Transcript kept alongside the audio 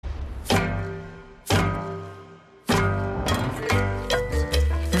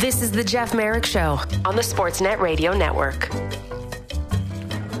This is the Jeff Merrick Show on the Sportsnet Radio Network.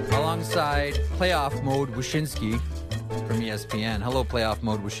 Alongside Playoff Mode Wyshynski from ESPN. Hello, Playoff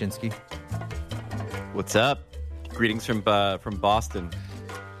Mode Wyshynski. What's up? Greetings from Boston,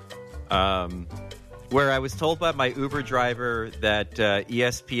 where I was told by my Uber driver that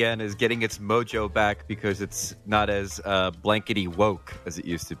ESPN is getting its mojo back because it's not as blankety woke as it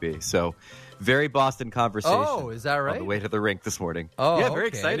used to be. So, very Boston conversation. Oh, is that right? On the way to the rink this morning. Oh, yeah, very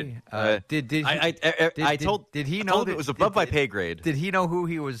okay. excited. Did he know it was above my pay grade. Did he know who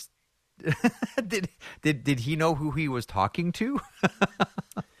he was? did he know who he was talking to?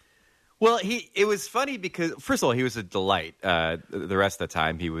 Well, it was funny because, first of all, he was a delight. The rest of the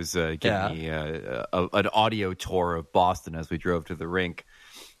time, he was giving me an audio tour of Boston as we drove to the rink.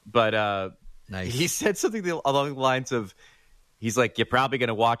 But nice. He said something along the lines of, he's like, you're probably going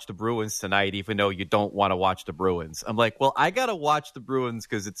to watch the Bruins tonight, even though you don't want to watch the Bruins. I'm like, well, I got to watch the Bruins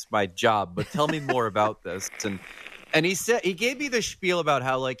because it's my job, but tell me more about this. And he gave me the spiel about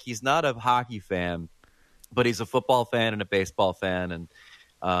how, like, he's not a hockey fan, but he's a football fan and a baseball fan.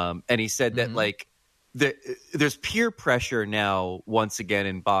 And he said that, like, there's peer pressure now once again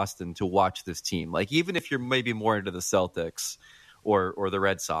in Boston to watch this team. Like, even if you're maybe more into the Celtics or the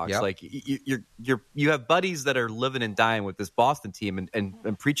Red Sox, yep. Like you have buddies that are living and dying with this Boston team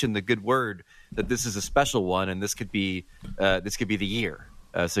and preaching the good word that this is a special one and this could be the year.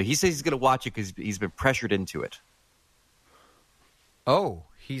 So he says he's going to watch it because he's been pressured into it. Oh,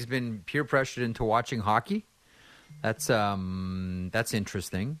 he's been peer pressured into watching hockey? That's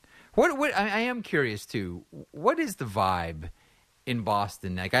interesting. What I am curious too. What is the vibe in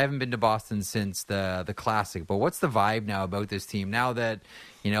Boston? Like, I haven't been to Boston since the Classic, but what's the vibe now about this team? Now that,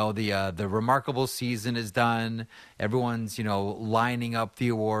 the remarkable season is done, everyone's, lining up the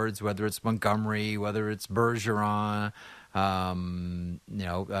awards, whether it's Montgomery, whether it's Bergeron, David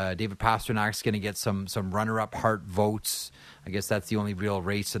Pasternak's going to get some runner-up Hart votes. I guess that's the only real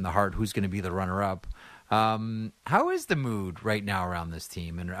race in the Hart. Who's going to be the runner-up? How is the mood right now around this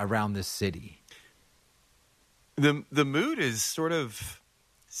team and around this city? The mood is sort of,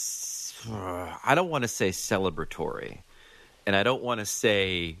 I don't want to say celebratory, and I don't want to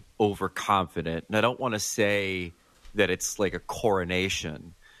say overconfident, and I don't want to say that it's like a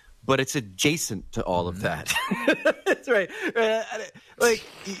coronation, but it's adjacent to all of that. That's right. Like,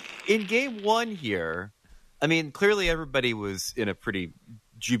 in game one here, I mean, clearly everybody was in a pretty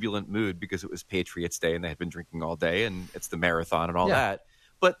jubilant mood because it was Patriots Day and they had been drinking all day and it's the marathon and all that.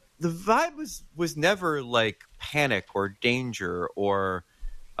 But the vibe was never like panic or danger or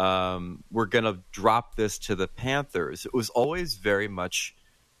we're going to drop this to the Panthers. It was always very much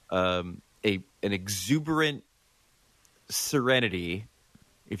an exuberant serenity,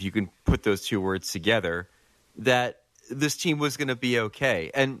 if you can put those two words together, that this team was going to be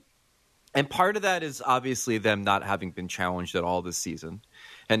okay. And part of that is obviously them not having been challenged at all this season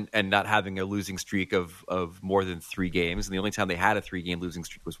and not having a losing streak of more than 3 games. And the only time they had a 3-game losing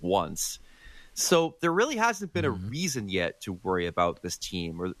streak was once. So there really hasn't been a reason yet to worry about this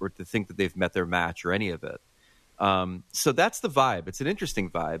team or to think that they've met their match or any of it. So that's the vibe. It's an interesting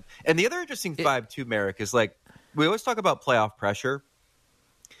vibe. And the other interesting vibe too, Merrick, is like we always talk about playoff pressure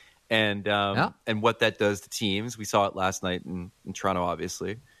and what that does to teams. We saw it last night in Toronto,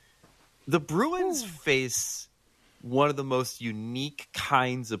 obviously. The Bruins face one of the most unique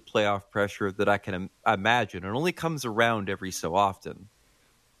kinds of playoff pressure that I can imagine. It only comes around every so often,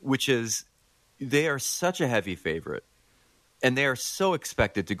 which is they are such a heavy favorite and they are so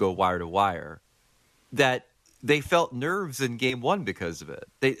expected to go wire to wire that they felt nerves in game one because of it.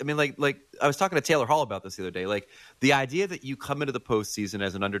 Like I was talking to Taylor Hall about this the other day. Like the idea that you come into the postseason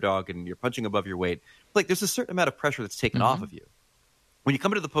as an underdog and you're punching above your weight, like there's a certain amount of pressure that's taken off of you. When you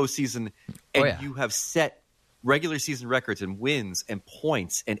come into the postseason and you have set regular season records and wins and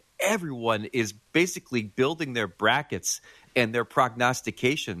points, and everyone is basically building their brackets and their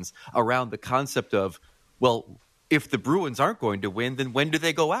prognostications around the concept of, well, if the Bruins aren't going to win, then when do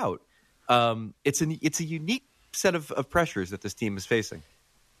they go out? It's a unique set of pressures that this team is facing.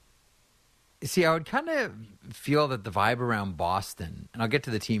 See, I would kind of feel that the vibe around Boston, and I'll get to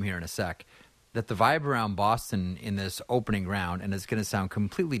the team here in a sec, that the vibe around Boston in this opening round, and it's going to sound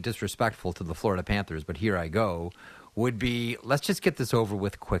completely disrespectful to the Florida Panthers, but here I go, would be, let's just get this over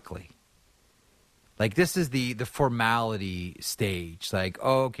with quickly. Like, this is the formality stage. Like,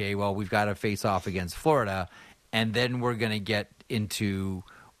 oh, okay, well, we've got to face off against Florida, and then we're going to get into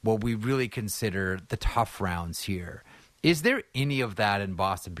what we really consider the tough rounds here. Is there any of that in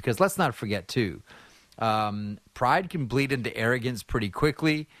Boston? Because let's not forget, too, Pride can bleed into arrogance pretty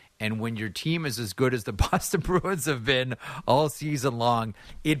quickly. And when your team is as good as the Boston Bruins have been all season long,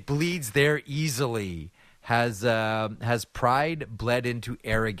 it bleeds there easily. Has pride bled into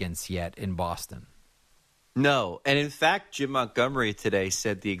arrogance yet in Boston? No. And in fact, Jim Montgomery today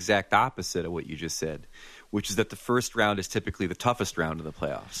said the exact opposite of what you just said, which is that the first round is typically the toughest round in the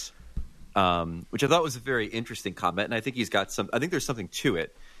playoffs, which I thought was a very interesting comment. And I think I think there's something to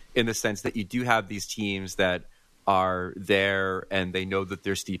it in the sense that you do have these teams that are there and they know that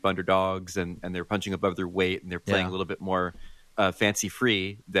they're steep underdogs and they're punching above their weight and they're playing a little bit more fancy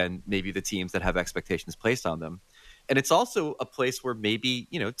free than maybe the teams that have expectations placed on them. And it's also a place where maybe,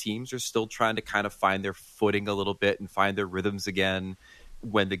 teams are still trying to kind of find their footing a little bit and find their rhythms again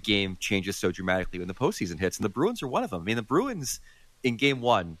when the game changes so dramatically when the postseason hits. And the Bruins are one of them. I mean, the Bruins in game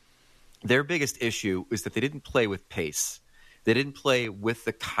one, their biggest issue is that they didn't play with pace. They didn't play with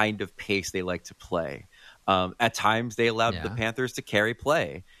the kind of pace they like to play. At times, they allowed the Panthers to carry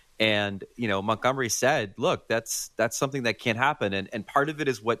play. And, Montgomery said, look, that's something that can't happen. And part of it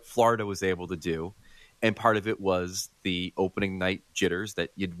is what Florida was able to do. And part of it was the opening night jitters that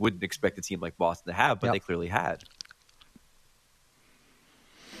you wouldn't expect a team like Boston to have, but they clearly had.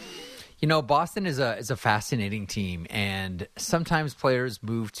 Boston is a fascinating team, and sometimes players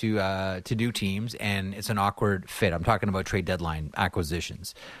move to new teams, and it's an awkward fit. I'm talking about trade deadline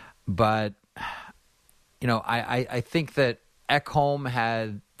acquisitions. But, I think that Ekholm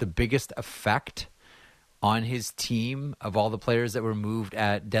had the biggest effect on his team of all the players that were moved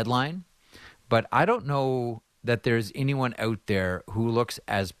at deadline. But I don't know that there's anyone out there who looks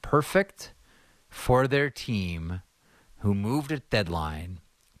as perfect for their team who moved at deadline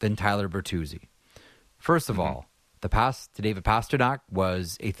than Tyler Bertuzzi. First of all, the pass to David Pastrnak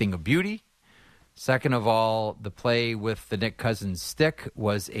was a thing of beauty. Second of all, the play with the Nick Cousins stick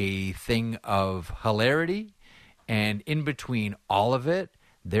was a thing of hilarity. And in between all of it,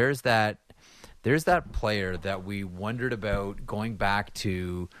 there's that player that we wondered about going back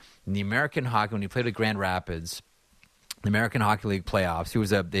to in the American Hockey, when he played at Grand Rapids, the American Hockey League playoffs. He was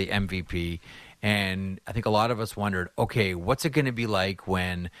the MVP. And I think a lot of us wondered, okay, what's it going to be like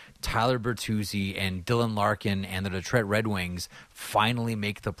when Tyler Bertuzzi and Dylan Larkin and the Detroit Red Wings finally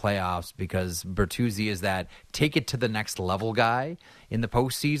make the playoffs, because Bertuzzi is that take it to the next level guy in the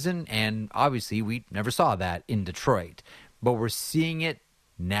postseason. And obviously we never saw that in Detroit, but we're seeing it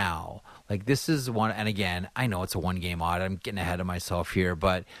now. Like, this is one, and again, I know it's a one-game odd. I'm getting ahead of myself here,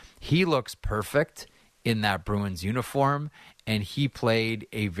 but he looks perfect in that Bruins uniform, and he played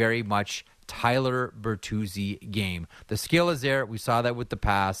a very much Tyler Bertuzzi game. The skill is there. We saw that with the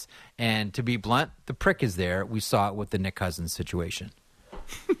pass. And to be blunt, the prick is there. We saw it with the Nick Cousins situation.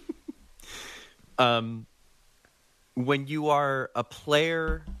 When you are a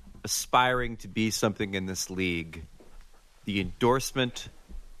player aspiring to be something in this league, the endorsement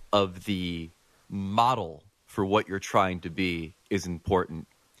of the model for what you're trying to be is important.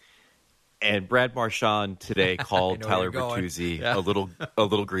 And Brad Marchand today called Tyler Bertuzzi a little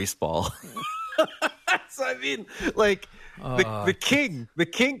greaseball. So I mean, like the king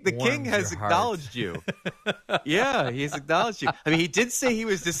has acknowledged you. Yeah, he's acknowledged you. I mean, he did say he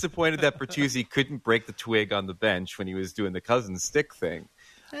was disappointed that Bertuzzi couldn't break the twig on the bench when he was doing the Cousins stick thing.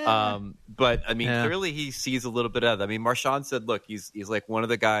 But I mean, clearly he sees a little bit of that. I mean, Marchand said, look, he's like one of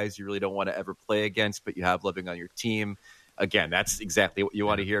the guys you really don't want to ever play against, but you have living on your team. Again, that's exactly what you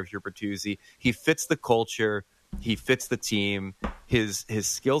want to hear if you're Bertuzzi. He fits the culture. He fits the team. His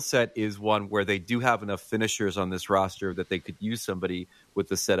skill set is one where they do have enough finishers on this roster that they could use somebody with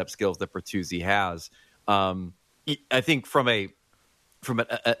the setup skills that Bertuzzi has. I think from an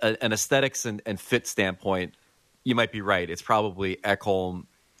aesthetics and fit standpoint, you might be right. It's probably Ekholm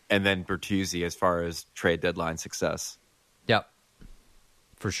and then Bertuzzi as far as trade deadline success. Yep,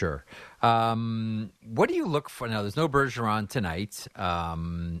 for sure. What do you look for? Now, there's no Bergeron tonight,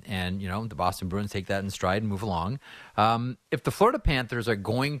 and, the Boston Bruins take that in stride and move along. If the Florida Panthers are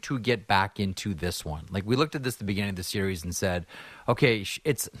going to get back into this one, like we looked at this at the beginning of the series and said, okay,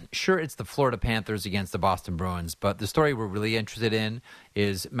 it's the Florida Panthers against the Boston Bruins, but the story we're really interested in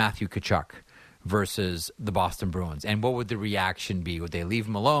is Matthew Tkachuk versus the Boston Bruins. And what would the reaction be? Would they leave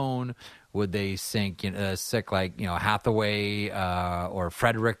him alone? Would they sick like Hathaway or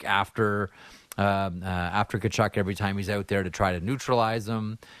Frederick after Tkachuk every time he's out there to try to neutralize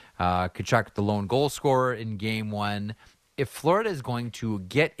him? Tkachuk, the lone goal scorer in Game 1. If Florida is going to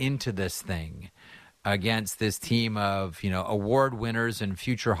get into this thing against this team of award winners and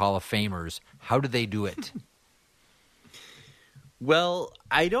future Hall of Famers, how do they do it? Well,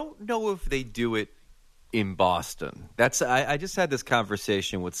 I don't know if they do it in Boston. I just had this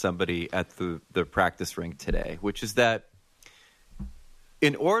conversation with somebody at the practice rink today, which is that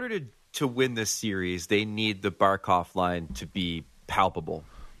in order to win this series, they need the Barkov line to be palpable.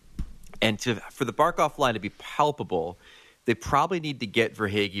 And for the Barkov line to be palpable, they probably need to get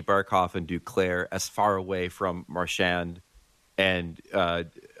Verhaeghe, Barkov, and Duclair as far away from Marchand and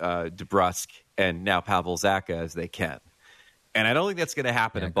DeBrusk and now Pavel Zacha as they can. And I don't think that's going to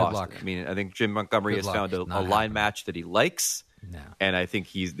happen in Boston. Luck. I mean, I think Jim Montgomery has found a line match that he likes. No. And I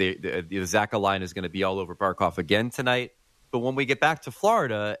think the Zacha line is going to be all over Barkov again tonight. But when we get back to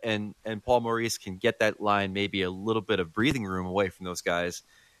Florida and Paul Maurice can get that line maybe a little bit of breathing room away from those guys,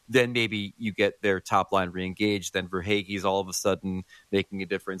 then maybe you get their top line reengaged. Then Verhaeghe's all of a sudden making a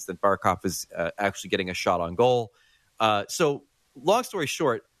difference. Then Barkov is actually getting a shot on goal. So long story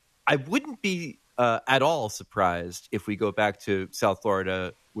short, I wouldn't be at all surprised if we go back to South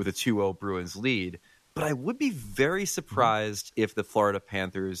Florida with a 2-0 Bruins lead. But I would be very surprised if the Florida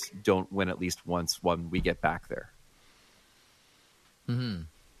Panthers don't win at least once when we get back there. Mm-hmm.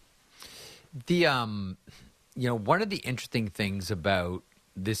 The one of the interesting things about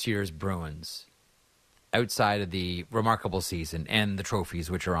this year's Bruins, outside of the remarkable season and the trophies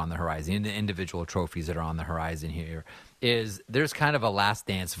which are on the horizon, and the individual trophies that are on the horizon here, is there's kind of a last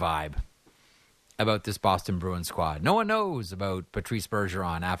dance vibe about this Boston Bruins squad. No one knows about Patrice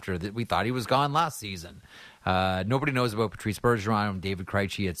Bergeron after we thought he was gone last season. Nobody knows about Patrice Bergeron, David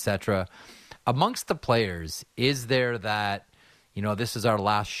Krejci, etc. Amongst the players, is there that, this is our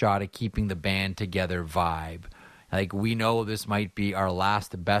last shot at keeping the band together vibe? Like, we know this might be our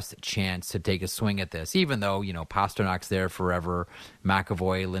last best chance to take a swing at this, even though, Pasternak's there forever,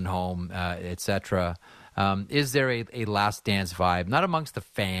 McAvoy, Lindholm, etc. Is there a last dance vibe, not amongst the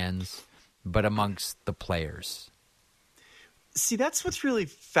fans, but amongst the players? See, that's what's really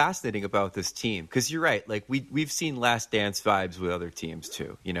fascinating about this team, because you're right. Like, we've seen last dance vibes with other teams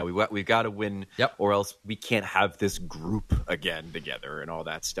too. We've got to win, or else we can't have this group again together and all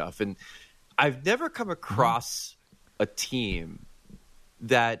that stuff. And I've never come across a team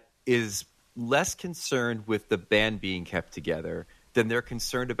that is less concerned with the band being kept together than they're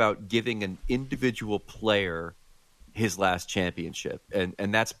concerned about giving an individual player his last championship, and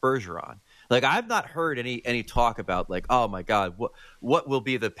that's Bergeron. Like, I've not heard any talk about, like, oh my God, what will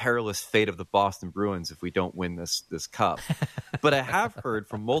be the perilous fate of the Boston Bruins if we don't win this cup? But I have heard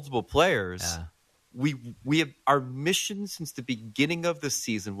from multiple players, we have, our mission since the beginning of the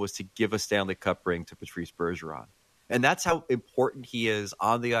season was to give a Stanley Cup ring to Patrice Bergeron, and that's how important he is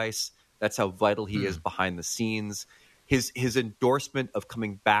on the ice. That's how vital he is behind the scenes. His endorsement of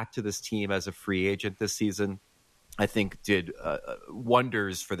coming back to this team as a free agent this season, I think, did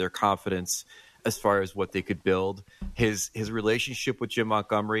wonders for their confidence as far as what they could build. His relationship with Jim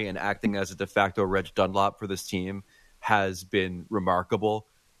Montgomery and acting as a de facto Reg Dunlop for this team has been remarkable.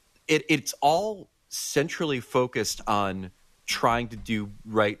 It's all centrally focused on trying to do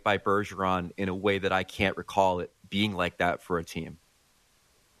right by Bergeron in a way that I can't recall it being like that for a team.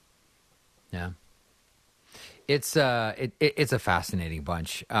 Yeah. It's a fascinating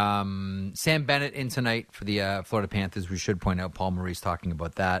bunch. Sam Bennett in tonight for the Florida Panthers. We should point out Paul Maurice talking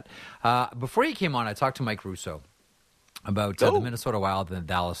about that. Before he came on, I talked to Mike Russo about the Minnesota Wild and the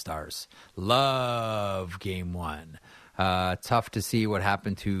Dallas Stars. Love Game 1. Tough to see what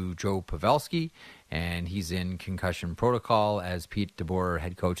happened to Joe Pavelski, and he's in concussion protocol, as Pete DeBoer,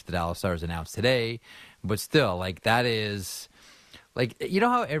 head coach of the Dallas Stars, announced today. But still, like, that is... Like, you know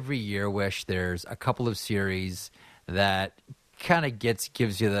how every year, Wish, there's a couple of series that kind of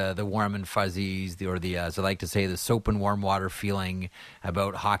gives you the warm and fuzzies, as I like to say, the soap and warm water feeling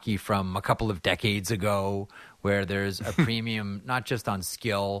about hockey from a couple of decades ago, where there's a premium not just on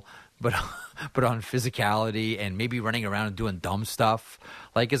skill, but on physicality and maybe running around and doing dumb stuff.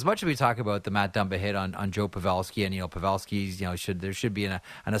 Like, as much as we talk about the Matt Dumba hit on Joe Pavelski, and Pavelski's, there should be an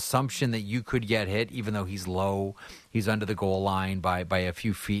assumption that you could get hit, even though he's low, he's under the goal line by a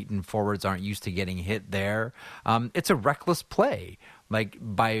few feet, and forwards aren't used to getting hit there. It's a reckless play. Like,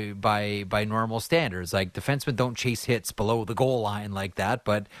 by normal standards, like, defensemen don't chase hits below the goal line like that,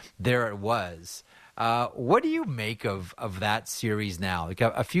 but there it was. What do you make of that series now? Like,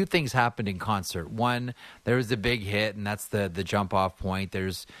 a few things happened in concert. One, there was the big hit, and that's the jump off point.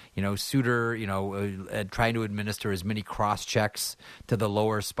 There's, Suter, trying to administer as many cross checks to the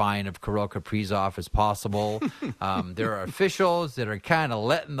lower spine of Kirill Kaprizov as possible. There are officials that are kind of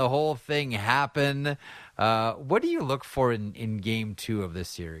letting the whole thing happen. What do you look for in Game 2 of this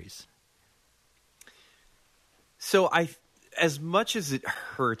series? So as much as it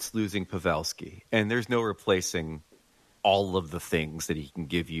hurts losing Pavelski, and there's no replacing all of the things that he can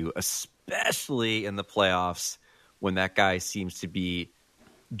give you, especially especially in the playoffs when that guy seems to be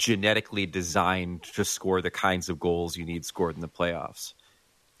genetically designed to score the kinds of goals you need scored in the playoffs.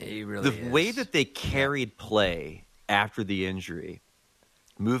 He really The is. way that they carried play after the injury,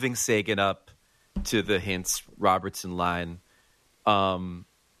 moving Sagan up to the Hintz Robertson line,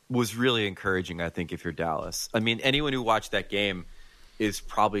 was really encouraging, I think, if you're Dallas. I mean, anyone who watched that game is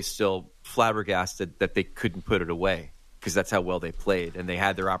probably still flabbergasted that they couldn't put it away because that's how well they played. And they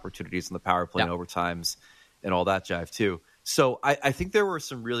had their opportunities in the power play and overtimes and all that jive, too. So I think there were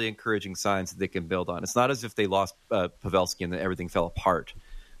some really encouraging signs that they can build on. It's not as if they lost Pavelski and then everything fell apart.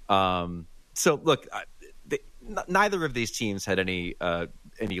 So, look, neither of these teams had any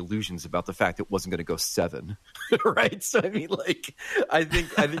illusions about the fact it wasn't going to go 7, right? So I mean, like, I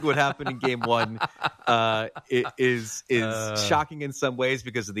think what happened in Game 1 is shocking in some ways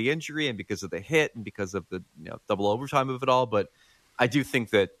because of the injury and because of the hit and because of the double overtime of it all. But I do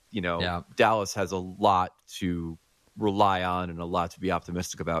think that Dallas has a lot to rely on and a lot to be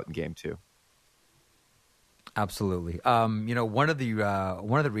optimistic about in Game 2. Absolutely. One of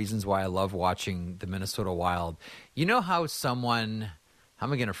the reasons why I love watching the Minnesota Wild, how someone, how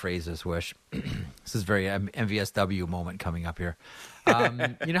am I going to phrase this, Wish? This is very MvsW moment coming up here.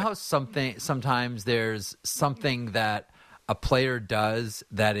 How sometimes there's something that a player does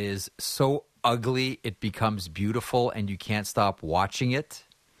that is so ugly it becomes beautiful and you can't stop watching it.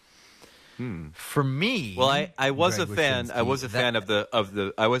 For me, well, I was a fan. I was a fan of the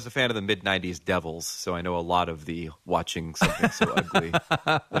mid '90s Devils, so I know a lot of the watching something so ugly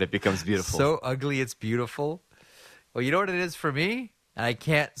that it becomes beautiful. So ugly, it's beautiful. Well, you know what it is for me, and I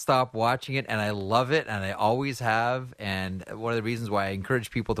can't stop watching it, and I love it, and I always have. And one of the reasons why I encourage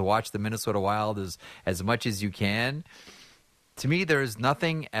people to watch the Minnesota Wild is as much as you can. To me, there is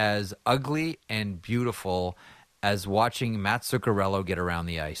nothing as ugly and beautiful as watching Matt Zuccarello get around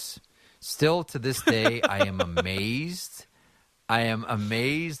the ice. Still to this day, I am amazed. I am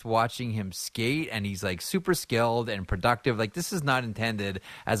amazed watching him skate, and he's like super skilled and productive. Like, this is not intended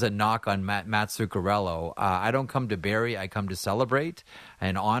as a knock on Matt Zuccarello. I don't come to bury, I come to celebrate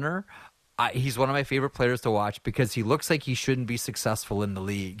and honor. He's one of my favorite players to watch because he looks like he shouldn't be successful in the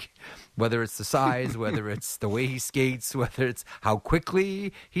league. Whether it's the size, whether it's the way he skates, whether it's how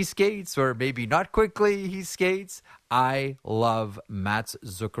quickly he skates or maybe not quickly he skates. I love Matt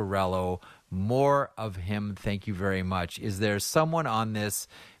Zuccarello. More of him, thank you very much. Is there someone on this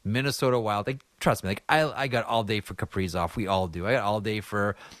Minnesota Wild? Like, trust me, like I got all day for Kaprizov. We all do. I got all day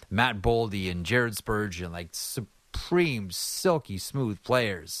for Matt Boldy and Jared Spurgeon, like supreme, silky, smooth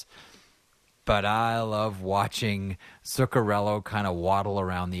players. But I love watching Zuccarello kind of waddle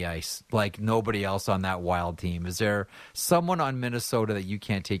around the ice like nobody else on that Wild team. Is there someone on Minnesota that you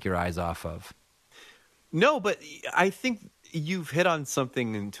can't take your eyes off of? No, but I think you've hit on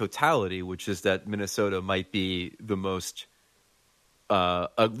something in totality, which is that Minnesota might be the most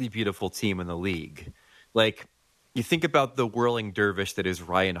ugly, beautiful team in the league. Like, you think about the whirling dervish that is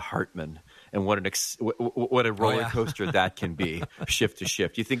Ryan Hartman and what a roller coaster that can be, shift to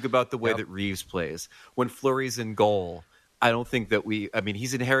shift. You think about the way that Reeves plays. When Fleury's in goal, I don't think that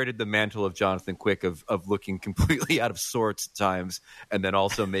he's inherited the mantle of Jonathan Quick of looking completely out of sorts at times and then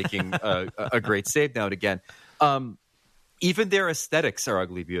also making a great save now and again. Even their aesthetics are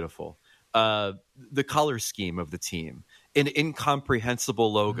ugly beautiful. The color scheme of the team, an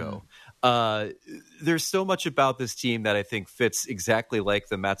incomprehensible logo. There's so much about this team that I think fits exactly like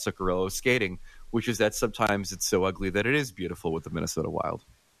the Matt Zuccarello skating, which is that sometimes it's so ugly that it is beautiful with the Minnesota Wild.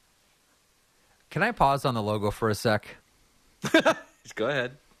 Can I pause on the logo for a sec? Just go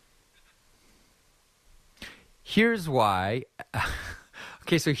ahead. Here's why.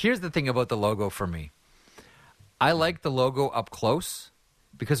 Okay, so here's the thing about the logo for me. I like the logo up close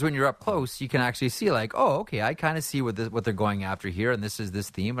because when you're up close, you can actually see like, oh, okay, I kind of see what they're going after here, and this is this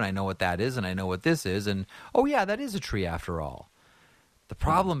theme, and I know what that is, and I know what this is, and oh yeah, that is a tree after all. The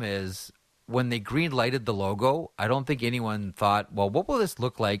problem is when they green-lighted the logo, I don't think anyone thought, well, what will this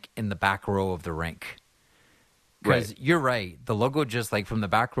look like in the back row of the rink? Because you're right, the logo just like from the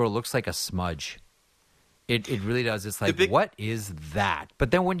back row looks like a smudge. It really does. It's like, what is that?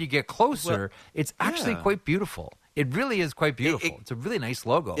 But then when you get closer, it's actually quite beautiful. It really is quite beautiful. It's a really nice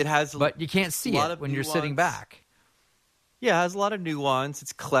logo. It has, but you can't see it when you're sitting back. Yeah, it has a lot of nuance.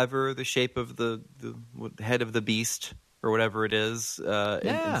 It's clever. The shape of the head of the beast or whatever it is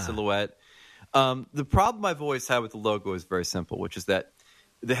in silhouette. The problem I've always had with the logo is very simple, which is that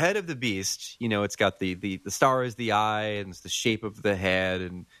the head of the beast, it's got the star is the eye and it's the shape of the head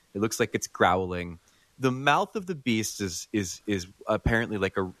and it looks like it's growling. The mouth of the beast is apparently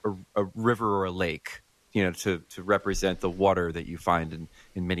like a river or a lake, to represent the water that you find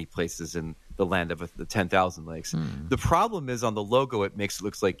in many places in the land of the 10,000 lakes. The problem is on the logo, it makes it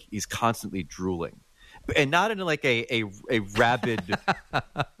look like he's constantly drooling. And not in like a rabid,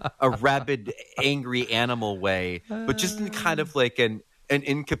 angry animal way, but just in kind of like an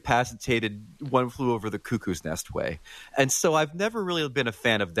incapacitated one flew over the cuckoo's nest way. And so I've never really been a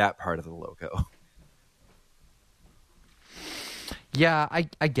fan of that part of the logo. Yeah,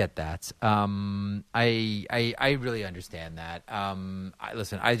 I get that. I really understand that.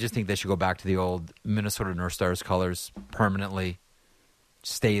 Listen, I just think they should go back to the old Minnesota North Stars colors permanently,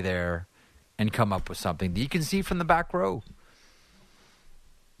 stay there, and come up with something that you can see from the back row.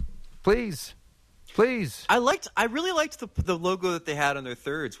 Please. I really liked the logo that they had on their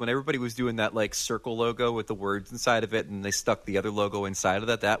thirds when everybody was doing that like circle logo with the words inside of it, and they stuck the other logo inside of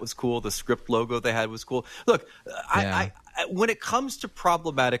that. That was cool. The script logo they had was cool. Look, I when it comes to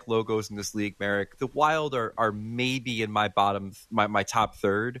problematic logos in this league, Merrick, the Wild are maybe in my top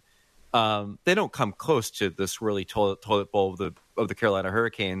third. They don't come close to the swirly toilet bowl of the Carolina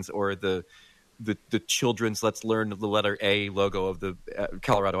Hurricanes or the children's Let's Learn the Letter A logo of the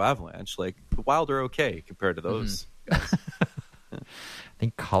Colorado Avalanche. Like, the Wild are okay compared to those guys. I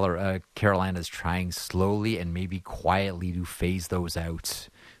think Carolina's trying slowly and maybe quietly to phase those out.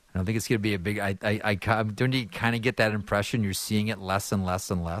 I don't think it's going to be a big. Don't you kind of get that impression? You're seeing it less and less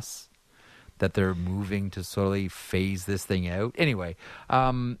and less, that they're moving to slowly phase this thing out. Anyway,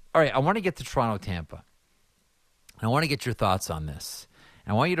 all right. I want to get to Toronto, Tampa. I want to get your thoughts on this.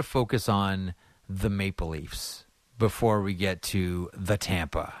 I want you to focus on the Maple Leafs before we get to the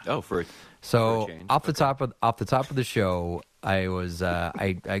Tampa. Oh, so off the top of the show, I was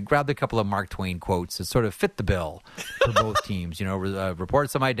I grabbed a couple of Mark Twain quotes that sort of fit the bill for both teams.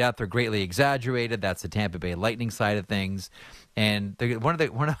 Reports of my death are greatly exaggerated. That's the Tampa Bay Lightning side of things, and one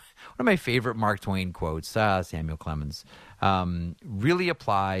of my favorite Mark Twain quotes, Samuel Clemens, really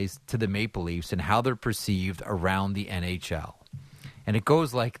applies to the Maple Leafs and how they're perceived around the NHL, and it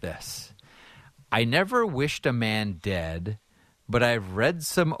goes like this. I never wished a man dead, but I've read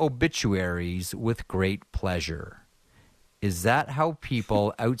some obituaries with great pleasure. Is that how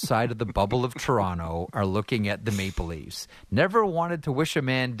people outside of the bubble of Toronto are looking at the Maple Leafs? Never wanted to wish a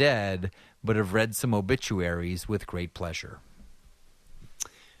man dead, but have read some obituaries with great pleasure.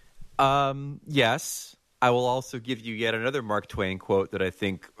 Yes. I will also give you yet another Mark Twain quote that I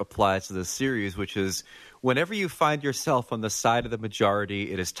think applies to this series, which is, whenever you find yourself on the side of the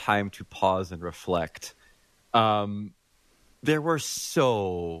majority, it is time to pause and reflect. There were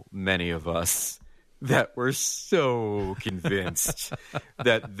so many of us that were so convinced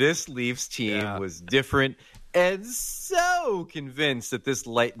that this Leafs team was different, and so convinced that this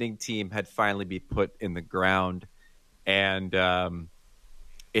Lightning team had finally been put in the ground. And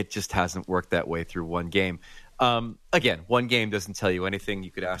it just hasn't worked that way through one game. Again, one game doesn't tell you anything.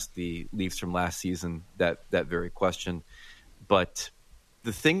 You could ask the Leafs from last season that very question. But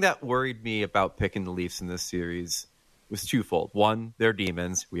the thing that worried me about picking the Leafs in this series was twofold. One, they're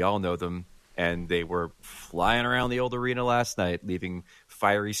demons. We all know them. And they were flying around the old arena last night, leaving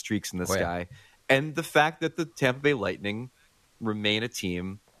fiery streaks in the sky. And the fact that the Tampa Bay Lightning remain a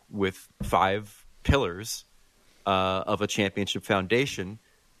team with 5 pillars of a championship foundation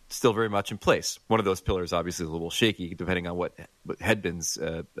still very much in place. One of those pillars obviously is a little shaky depending on what Hedman's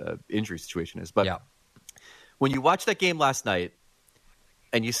injury situation is. But when you watch that game last night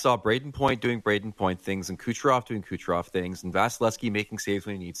and you saw Braden Point doing Braden Point things and Kucherov doing Kucherov things and Vasilevsky making saves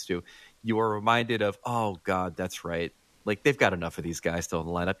when he needs to, you are reminded of, oh, God, that's right. Like, they've got enough of these guys still in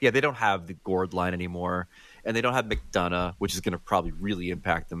the lineup. Yeah, they don't have the Gord line anymore, and they don't have McDonough, which is going to probably really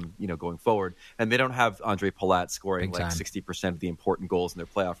impact them, going forward. And they don't have Andre Palat scoring like 60% of the important goals in their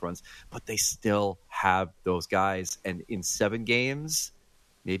playoff runs, but they still have those guys. And in 7 games,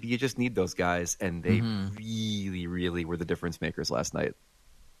 maybe you just need those guys, and they really, really were the difference makers last night.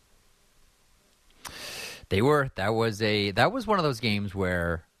 They were. That was one of those games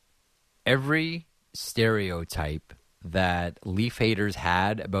where every stereotype that Leaf haters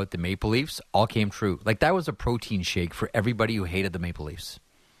had about the Maple Leafs all came true. Like, that was a protein shake for everybody who hated the Maple Leafs.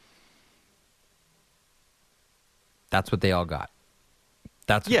 That's what they all got.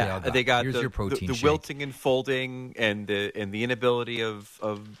 That's what they all got. They got Here's your protein the shake. wilting and folding and the inability of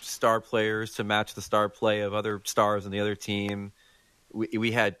star players to match the star play of other stars on the other team.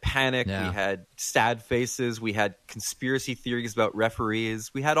 We had panic. We had sad faces. We had conspiracy theories about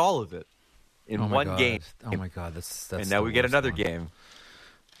referees. We had all of it in one game. Oh, my God. That's and now we get another game.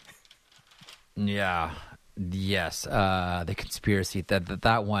 Yeah. Yes. The conspiracy.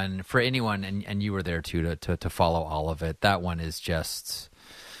 That one, for anyone, and you were there too, to follow all of it, that one is just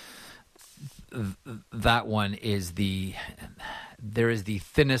that one is there is the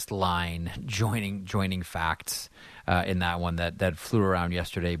thinnest line joining facts in that one that flew around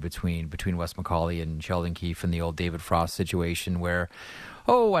yesterday between Wes McCauley and Sheldon Keefe and the old David Frost situation where,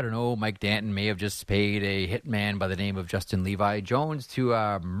 I don't know, Mike Danton may have just paid a hitman by the name of Justin Levi Jones to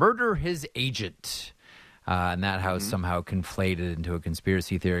murder his agent. And that house somehow conflated into a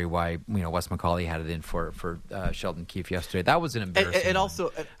conspiracy theory why Wes McCauley had it in for Sheldon Keefe yesterday. That was an embarrassing and also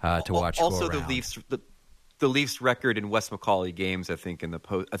to watch. Also, go the Leafs the Leafs record in Wes McCauley games, I think in the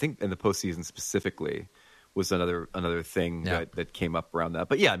postseason specifically, was another thing that came up around that.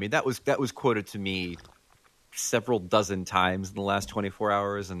 But yeah, I mean that was quoted to me several dozen times in the last 24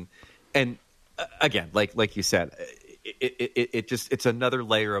 hours, and again, like you said, it's another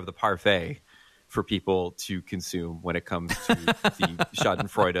layer of the parfait for people to consume when it comes to the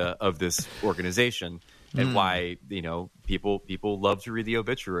Schadenfreude of this organization, and why people love to read the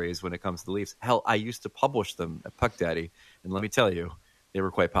obituaries when it comes to the Leafs. Hell, I used to publish them at Puck Daddy, and let me tell you, they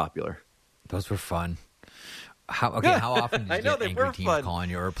were quite popular. Those were fun. How often did you get angry teams calling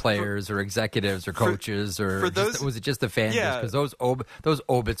you, or players, or executives, or coaches, was it just the fan base? Because those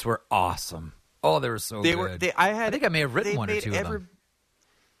obits were awesome. Oh, they were so good. I think I may have written one or two of them.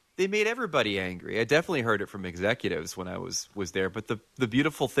 They made everybody angry. I definitely heard it from executives when I was there. But the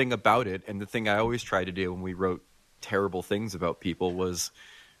beautiful thing about it, and the thing I always tried to do when we wrote terrible things about people, was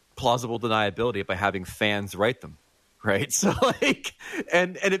plausible deniability by having fans write them. Right. So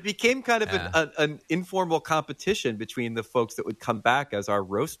and it became kind of an informal competition between the folks that would come back as our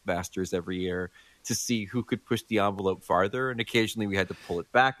roast masters every year to see who could push the envelope farther. And occasionally we had to pull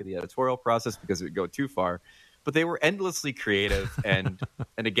it back in the editorial process because it would go too far. But they were endlessly creative. And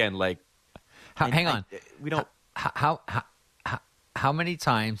again, hang on. We don't. How many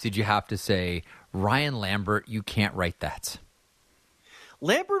times did you have to say, Ryan Lambert, you can't write that?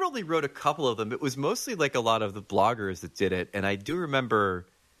 Lambert only wrote a couple of them. It was mostly like a lot of the bloggers that did it. And I do remember,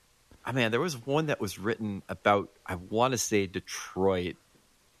 there was one that was written about, I want to say Detroit,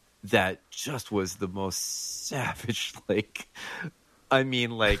 that just was the most savage, I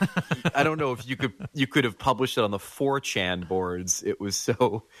don't know if you could have published it on the 4chan boards. It was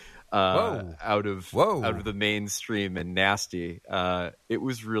so out of the mainstream and nasty. It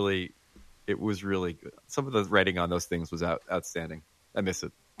was really good. Some of the writing on those things was outstanding. I miss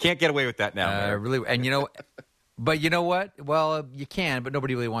it. Can't get away with that now. Really, and but you know what? Well, you can, but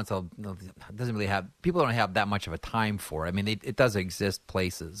nobody really wants to. Doesn't really have. People don't have that much of a time for it. I mean, it does exist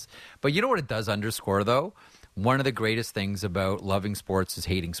places, but you know what it does underscore though. One of the greatest things about loving sports is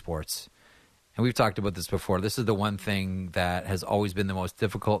hating sports. And we've talked about this before. This is the one thing that has always been the most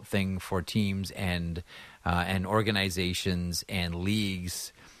difficult thing for teams and organizations and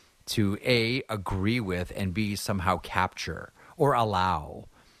leagues to A, agree with, and B, somehow capture or allow.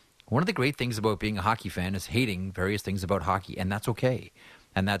 One of the great things about being a hockey fan is hating various things about hockey, and that's okay.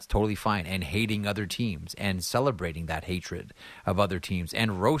 And that's totally fine. And hating other teams and celebrating that hatred of other teams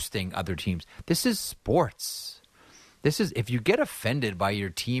and roasting other teams. This is sports. If you get offended by your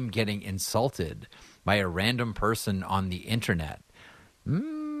team getting insulted by a random person on the internet,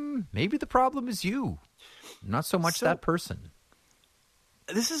 maybe the problem is you, not so much that person.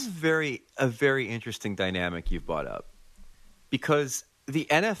 This is a very interesting dynamic you've brought up, because the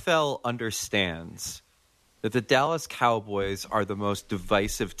NFL understands that the Dallas Cowboys are the most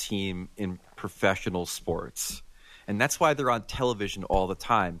divisive team in professional sports. And that's why they're on television all the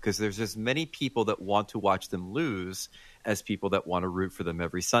time, because there's as many people that want to watch them lose as people that want to root for them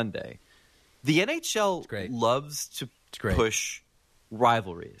every Sunday. The NHL loves to push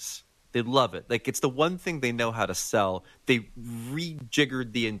rivalries. They love it. It's the one thing they know how to sell. They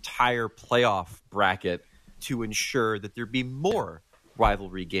rejiggered the entire playoff bracket to ensure that there be more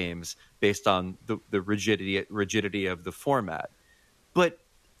rivalry games based on the rigidity of the format. But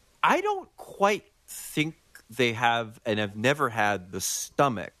I don't quite think they have and have never had the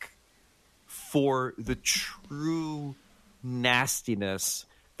stomach for the true nastiness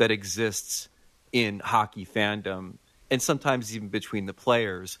that exists in hockey fandom, and sometimes even between the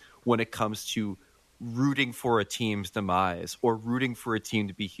players, when it comes to rooting for a team's demise or rooting for a team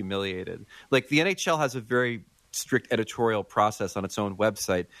to be humiliated. The NHL has a very strict editorial process on its own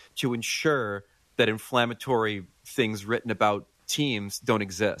website to ensure that inflammatory things written about teams don't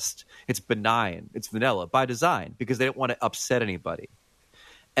exist. It's benign. It's vanilla by design, because they don't want to upset anybody.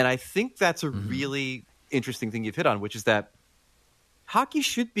 And I think that's a really interesting thing you've hit on, which is that hockey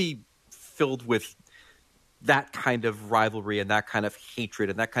should be filled with that kind of rivalry and that kind of hatred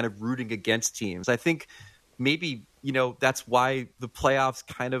and that kind of rooting against teams. I think maybe, that's why the playoffs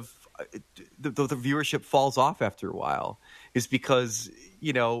kind of the viewership falls off after a while is because,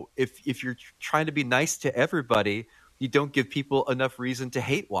 if you're trying to be nice to everybody, you don't give people enough reason to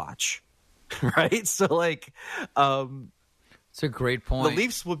hate watch, right? So it's a great point. The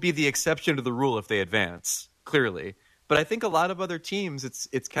Leafs would be the exception to the rule if they advance, clearly. But I think a lot of other teams,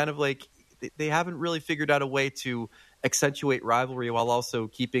 it's kind of like they haven't really figured out a way to accentuate rivalry while also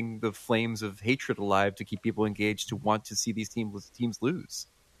keeping the flames of hatred alive to keep people engaged to want to see these teams lose.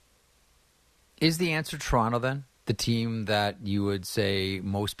 Is the answer Toronto then? The team that you would say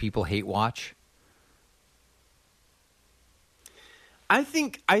most people hate watch? I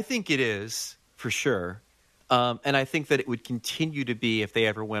think it is, for sure. And I think that it would continue to be if they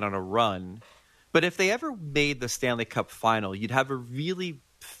ever went on a run. But if they ever made the Stanley Cup final, you'd have a really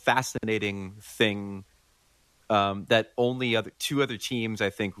fascinating thing that only two other teams, I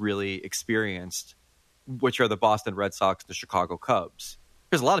think, really experienced, which are the Boston Red Sox and the Chicago Cubs.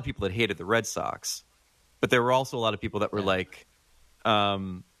 There's a lot of people that hated the Red Sox, but there were also a lot of people that were like, I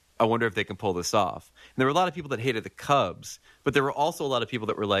wonder if they can pull this off. And there were a lot of people that hated the Cubs, but there were also a lot of people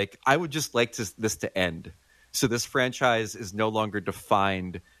that were like, I would just like this to end. So this franchise is no longer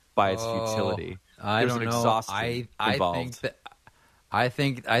defined by its futility. I don't know. I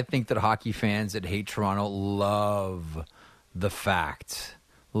think that hockey fans that hate Toronto love the fact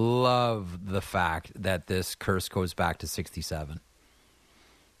that this curse goes back to 1967.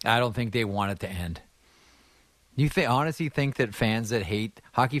 I don't think they want it to end. You honestly think that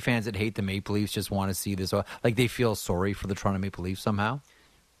hockey fans that hate the Maple Leafs just want to see this, like they feel sorry for the Toronto Maple Leafs somehow?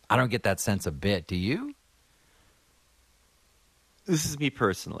 I don't get that sense a bit. Do you? This is me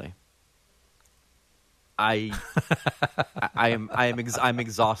personally. I'm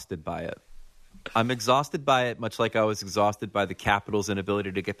exhausted by it. I'm exhausted by it, much like I was exhausted by the Capitals'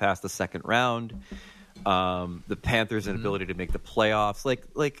 inability to get past the second round, the Panthers' inability to make the playoffs.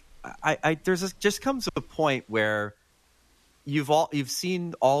 Just comes to a point where you've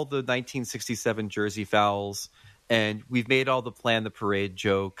seen all the 1967 jersey fouls, and we've made all the plan the parade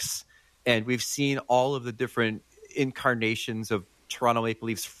jokes, and we've seen all of the different incarnations of Toronto Maple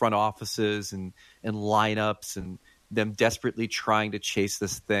Leafs front offices and lineups and them desperately trying to chase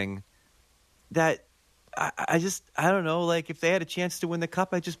this thing. That I don't know. Like, if they had a chance to win the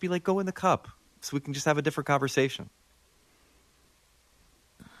cup, I'd just be like, go win the cup so we can just have a different conversation.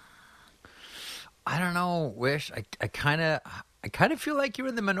 I don't know. I kind of feel like you're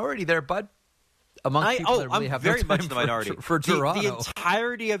in the minority there, bud. Among people that really I'm have very no time much the minority. For Toronto.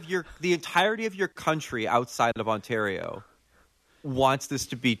 The entirety of your country outside of Ontario wants this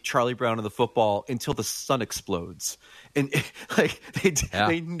to be Charlie Brown and the football until the sun explodes, and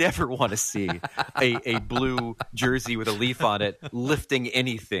they never want to see a blue jersey with a leaf on it lifting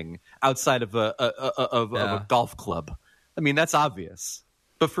anything outside of a golf club. I mean, that's obvious.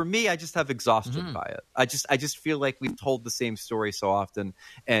 But for me, I just have exhaustion by it. I just feel like we've told the same story so often,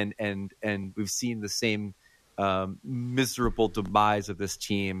 and we've seen the same miserable demise of this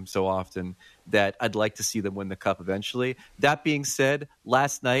team so often that I'd like to see them win the cup eventually. That being said,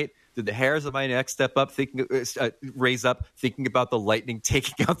 last night, did the hairs of my neck raise up thinking about the Lightning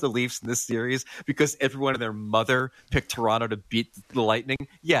taking out the Leafs in this series because everyone and their mother picked Toronto to beat the Lightning?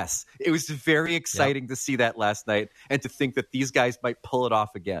 Yes, it was very exciting to see that last night and to think that these guys might pull it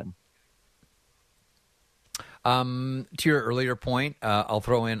off again. To your earlier point, I'll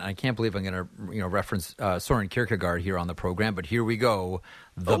throw in, I can't believe I'm going to reference Soren Kierkegaard here on the program, but here we go.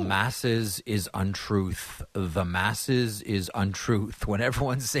 The masses is untruth. The masses is untruth. When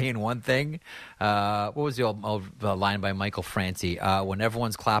everyone's saying one thing, what was the old line by Michael Franci? When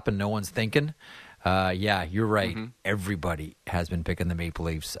everyone's clapping, no one's thinking. Yeah, you're right. Mm-hmm. Everybody has been picking the Maple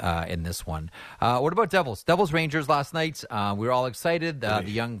Leafs in this one. What about Devils? Devils Rangers last night. We were all excited. The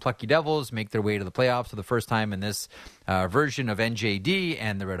young plucky Devils make their way to the playoffs for the first time in this version of NJD,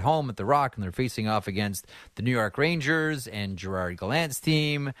 and they're at home at the Rock, and they're facing off against the New York Rangers and Gerard Gallant's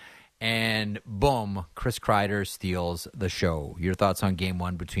team. And boom, Chris Kreider steals the show. Your thoughts on Game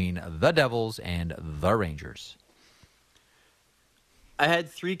 1 between the Devils and the Rangers? I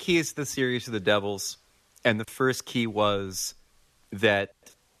had three keys to the series to the Devils, and the first key was that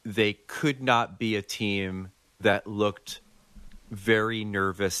they could not be a team that looked very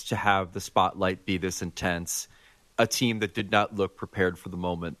nervous to have the spotlight be this intense, a team that did not look prepared for the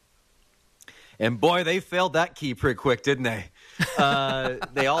moment. And boy, they failed that key pretty quick, didn't they?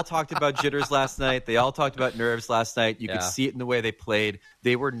 They all talked about jitters last night. They all talked about nerves last night. You could see it in the way they played.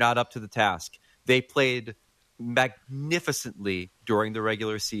 They were not up to the task. They played magnificently during the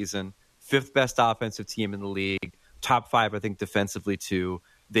regular season, fifth best offensive team in the league, top five, I think, defensively too.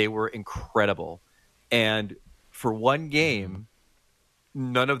 They were incredible. And for one game,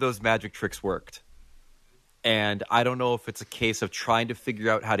 none of those magic tricks worked. And I don't know if it's a case of trying to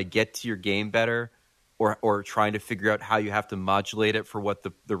figure out how to get to your game better or trying to figure out how you have to modulate it for what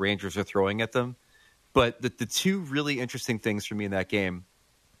the Rangers are throwing at them. But the two really interesting things for me in that game,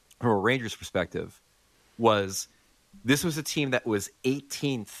 from a Rangers perspective, was this was a team that was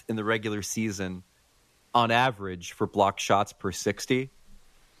 18th in the regular season on average for blocked shots per 60,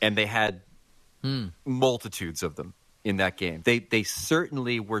 and they had multitudes of them in that game. They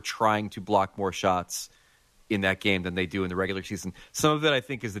certainly were trying to block more shots in that game than they do in the regular season. Some of it, I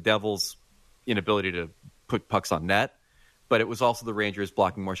think, is the Devils' inability to put pucks on net, but it was also the Rangers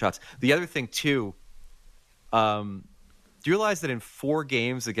blocking more shots. The other thing, too, do you realize that in 4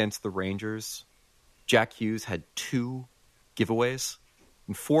 games against the Rangers, Jack Hughes had 2 giveaways?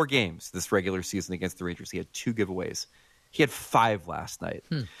 In 4 games this regular season against the Rangers, he had 2 giveaways. He had 5 last night.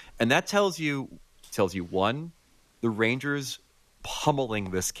 And that tells you, one, the Rangers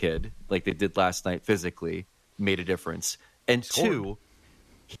pummeling this kid like they did last night physically made a difference. And 2,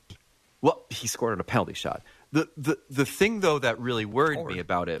 he scored on a penalty shot. The thing, though, that really worried me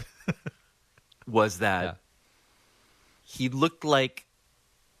about it was that he looked like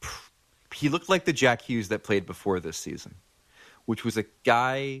the Jack Hughes that played before this season, which was a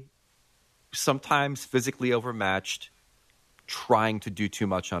guy sometimes physically overmatched, trying to do too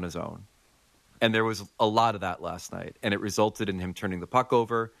much on his own. And there was a lot of that last night, and it resulted in him turning the puck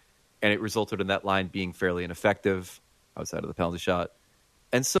over, and it resulted in that line being fairly ineffective outside of the penalty shot.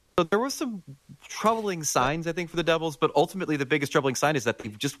 And so there were some troubling signs, I think, for the Devils, but ultimately the biggest troubling sign is that they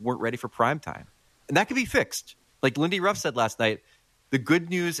just weren't ready for prime time. And that can be fixed. Like Lindy Ruff said last night, the good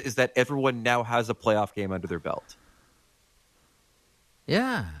news is that everyone now has a playoff game under their belt.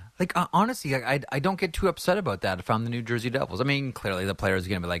 Yeah. Like, honestly, I don't get too upset about that if I'm the New Jersey Devils. I mean, clearly the players are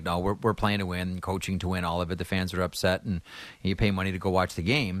going to be like, no, we're playing to win, coaching to win, all of it. The fans are upset, and you pay money to go watch the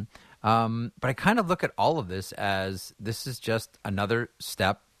game. But I kind of look at all of this as this is just another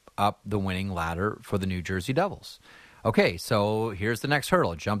step up the winning ladder for the New Jersey Devils. Okay, so here's the next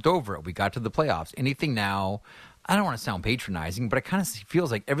hurdle. Jumped over it. We got to the playoffs. Anything now? I don't want to sound patronizing, but it kind of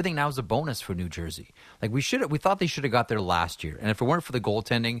feels like everything now is a bonus for New Jersey. Like we thought they should have got there last year, and if it weren't for the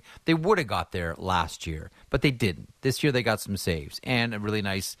goaltending, they would have got there last year, but they didn't. This year they got some saves and a really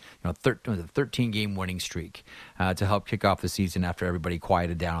nice, 13-game winning streak to help kick off the season after everybody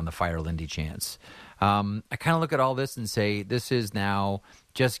quieted down on the Fire Lindy chants. I kind of look at all this and say this is now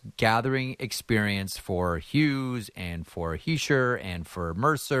just gathering experience for Hughes and for Heischer and for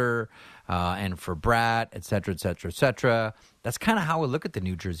Mercer and for Bratt, et cetera, et cetera, et cetera. That's kind of how I look at the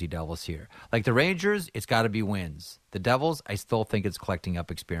New Jersey Devils here. Like the Rangers, it's got to be wins. The Devils, I still think it's collecting up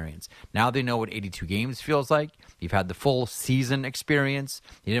experience. Now they know what 82 games feels like. You've had the full season experience.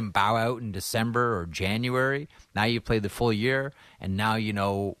 You didn't bow out in December or January. Now you played the full year, and now you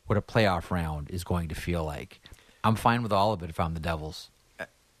know what a playoff round is going to feel like. I'm fine with all of it if I'm the Devils.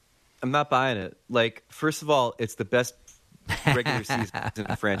 I'm not buying it. Like, first of all, it's the best regular season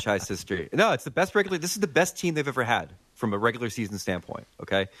in franchise history. No, it's the best this is the best team they've ever had from a regular season standpoint.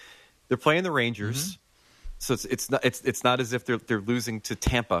 Okay, they're playing the Rangers, so it's not as if they're losing to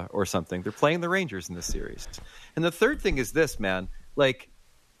Tampa or something. They're playing the Rangers in this series. And the third thing is this, man. Like,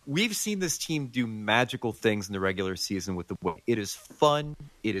 we've seen this team do magical things in the regular season with the way it is fun,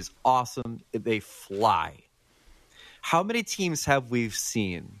 it is awesome, they fly. How many teams have we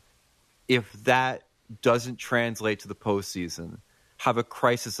seen, if that doesn't translate to the postseason, have a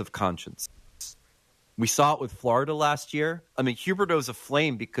crisis of conscience? We saw it with Florida last year. I mean, Huberdeau's a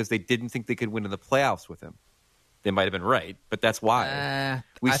flame because they didn't think they could win in the playoffs with him. They might have been right, but that's why.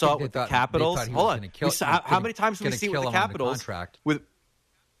 We saw it with the Capitals. Hold on. How many times did we see it with the Capitals?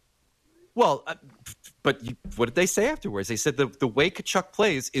 But what did they say afterwards? They said the way Tkachuk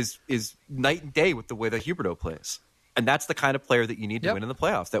plays is night and day with the way that Huberdeau plays. And that's the kind of player that you need to win in the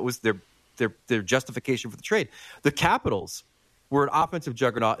playoffs. That was their justification for the trade. The Capitals were an offensive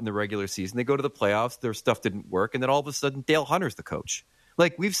juggernaut in the regular season. They go to the playoffs, their stuff didn't work, and then all of a sudden Dale Hunter's the coach.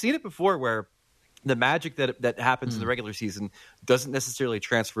 Like, we've seen it before where the magic that happens in the regular season doesn't necessarily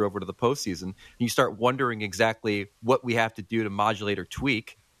transfer over to the postseason. And you start wondering exactly what we have to do to modulate or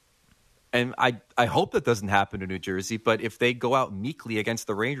tweak. And I hope that doesn't happen to New Jersey, but if they go out meekly against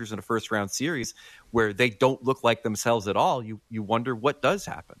the Rangers in a first-round series where they don't look like themselves at all, you wonder what does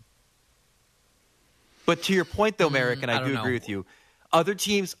happen. But to your point, though, Merrick, and I do agree with you, other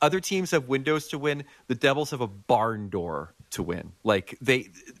teams have windows to win. The Devils have a barn door to win. Like,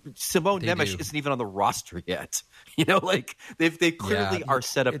 Simone Nemec isn't even on the roster yet. Like they clearly are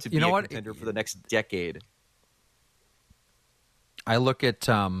set up to be a contender for the next decade. I look at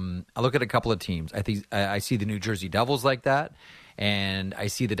a couple of teams. I think I see the New Jersey Devils like that, and I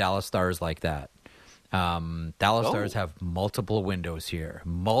see the Dallas Stars like that. Dallas Stars have multiple windows here,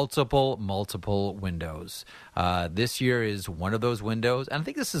 multiple windows. This year is one of those windows, and I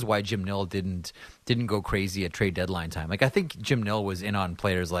think this is why Jim Nill didn't go crazy at trade deadline time. Like I think Jim Nill was in on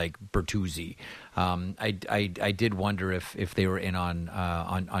players like Bertuzzi. I did wonder if they were in on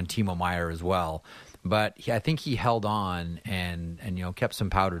Timo Meier as well, but I think he held on and kept some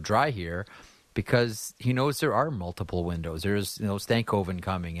powder dry here, because he knows there are multiple windows. There's Stankoven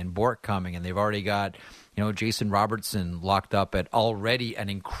coming and Bork coming, and they've already got Jason Robertson locked up at already an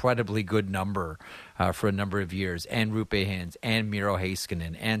incredibly good number for a number of years, and Rupe Hintz and Miro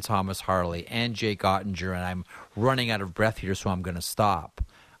Heiskanen and Thomas Harley and Jake Ottinger, and I'm running out of breath here, so I'm going to stop.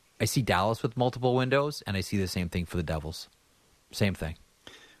 I see Dallas with multiple windows, and I see the same thing for the Devils. Same thing.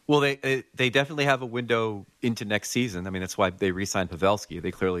 Well, they definitely have a window into next season. I mean, that's why they re-signed Pavelski.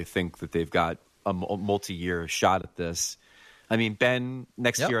 They clearly think that they've got a multi-year shot at this. I mean, Ben,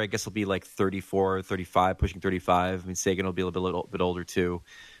 next year, I guess, will be like 34, 35, pushing 35. I mean, Sagan will be a little bit older, too.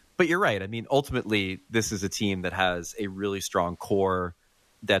 But you're right. I mean, ultimately, this is a team that has a really strong core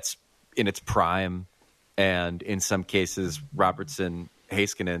that's in its prime. And in some cases, Robertson,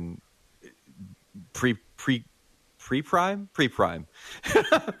 Heiskanen, pre-prime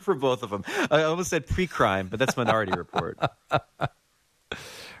for both of them. I almost said pre-crime, but that's Minority Report.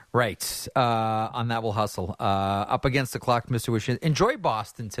 Right. On that, we'll hustle. Up against the clock, Mr. Wish. Enjoy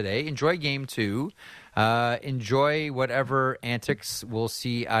Boston today. Enjoy Game 2. Enjoy whatever antics we'll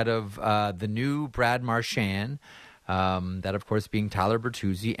see out of the new Brad Marchand. That, of course, being Tyler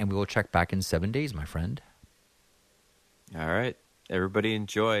Bertuzzi. And we will check back in 7 days, my friend. All right. Everybody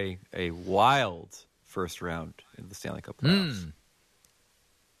enjoy a wild first round in the Stanley Cup playoffs.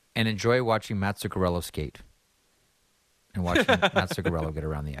 And enjoy watching Matt Zuccarello skate. And watching Matt Zuccarello get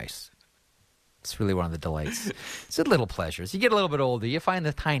around the ice. It's really one of the delights. It's the little pleasures. You get a little bit older, you find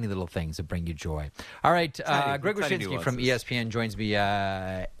the tiny little things that bring you joy. All right, Greg Wyshynski from ESPN joins me.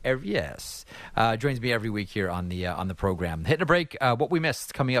 Joins me every week here on the program. Hitting a break. What we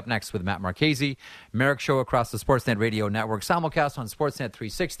missed coming up next with Matt Marchese. Merrick Show across the Sportsnet Radio Network. Simulcast on Sportsnet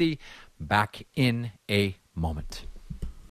 360. Back in a moment.